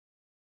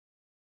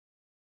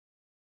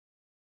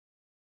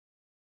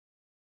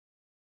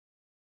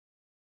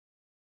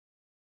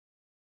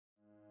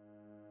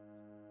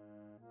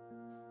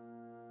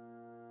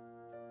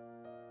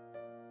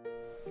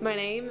My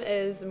name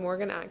is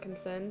Morgan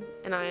Atkinson,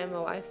 and I am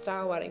a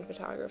lifestyle wedding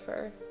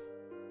photographer.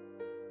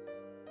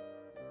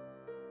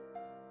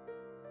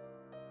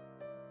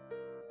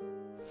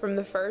 From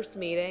the first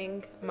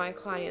meeting, my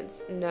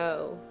clients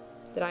know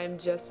that I am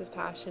just as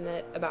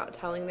passionate about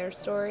telling their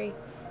story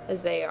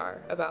as they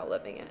are about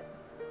living it.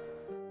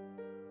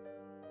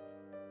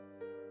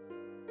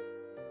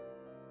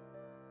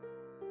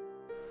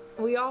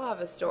 We all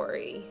have a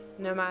story,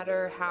 no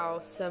matter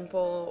how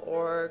simple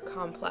or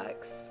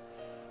complex.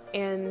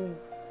 And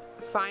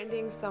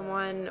finding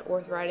someone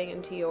worth writing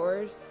into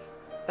yours,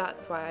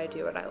 that's why I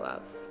do what I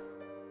love.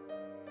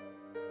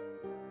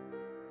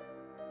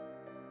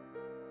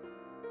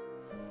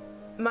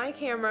 My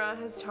camera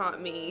has taught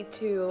me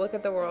to look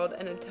at the world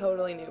in a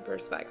totally new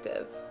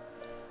perspective.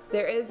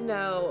 There is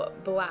no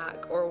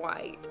black or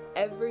white.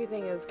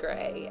 Everything is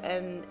gray,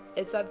 and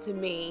it's up to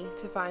me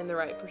to find the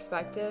right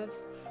perspective,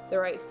 the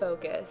right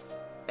focus,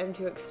 and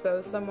to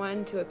expose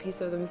someone to a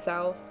piece of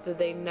themselves that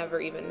they never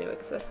even knew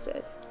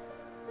existed.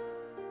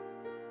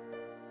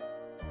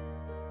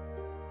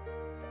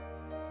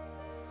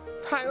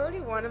 Priority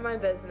one of my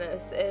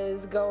business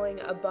is going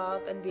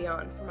above and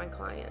beyond for my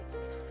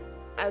clients.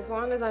 As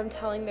long as I'm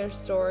telling their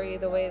story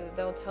the way that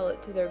they'll tell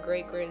it to their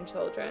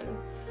great-grandchildren,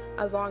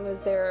 as long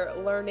as they're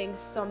learning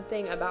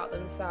something about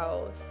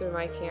themselves through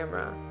my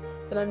camera,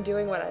 then I'm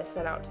doing what I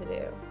set out to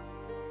do.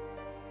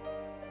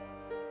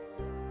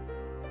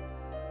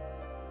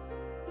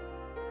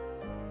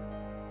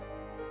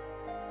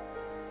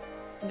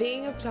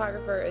 Being a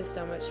photographer is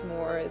so much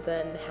more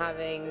than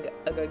having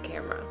a good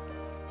camera.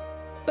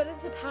 But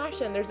it's a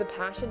passion. There's a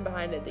passion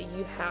behind it that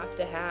you have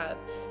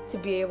to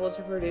be able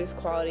to produce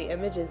quality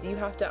images. You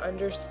have to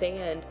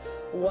understand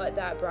what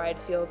that bride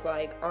feels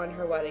like on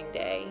her wedding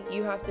day.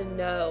 You have to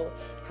know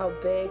how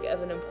big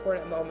of an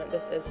important moment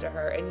this is to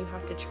her, and you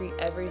have to treat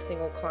every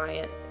single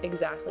client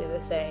exactly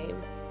the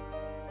same.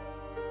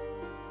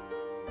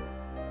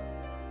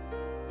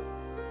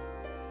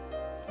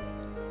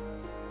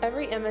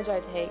 Every image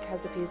I take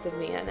has a piece of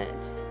me in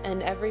it,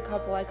 and every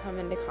couple I come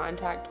into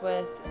contact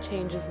with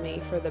changes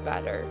me for the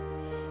better.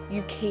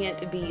 You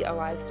can't be a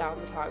lifestyle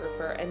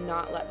photographer and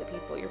not let the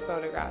people you're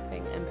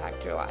photographing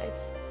impact your life.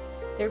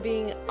 They're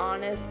being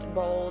honest,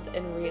 bold,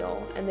 and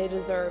real, and they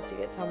deserve to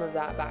get some of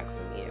that back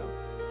from you.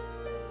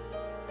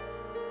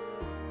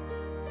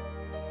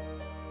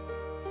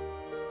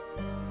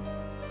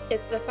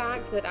 It's the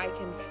fact that I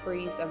can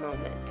freeze a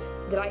moment,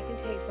 that I can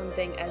take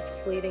something as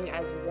fleeting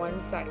as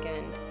 1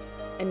 second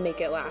and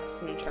make it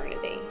last an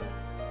eternity.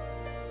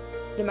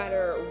 No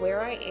matter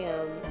where I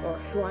am or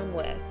who I'm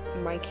with,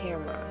 my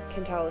camera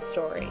can tell a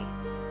story.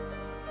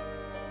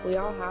 We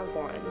all have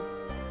one.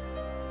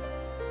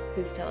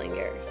 Who's telling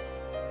yours?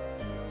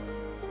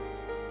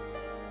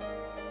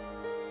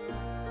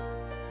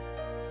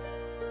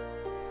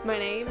 My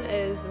name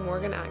is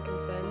Morgan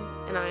Atkinson,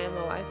 and I am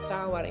a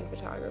lifestyle wedding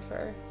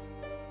photographer.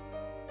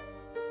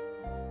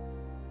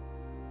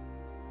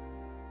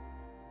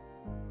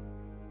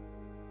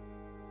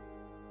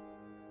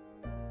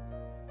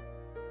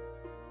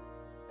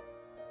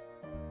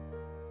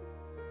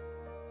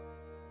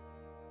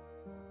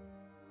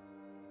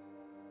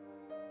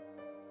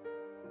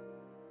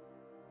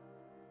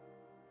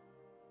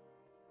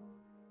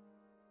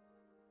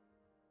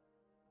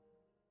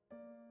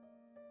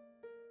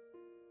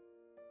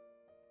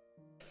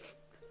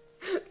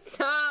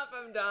 Stop,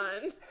 I'm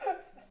done.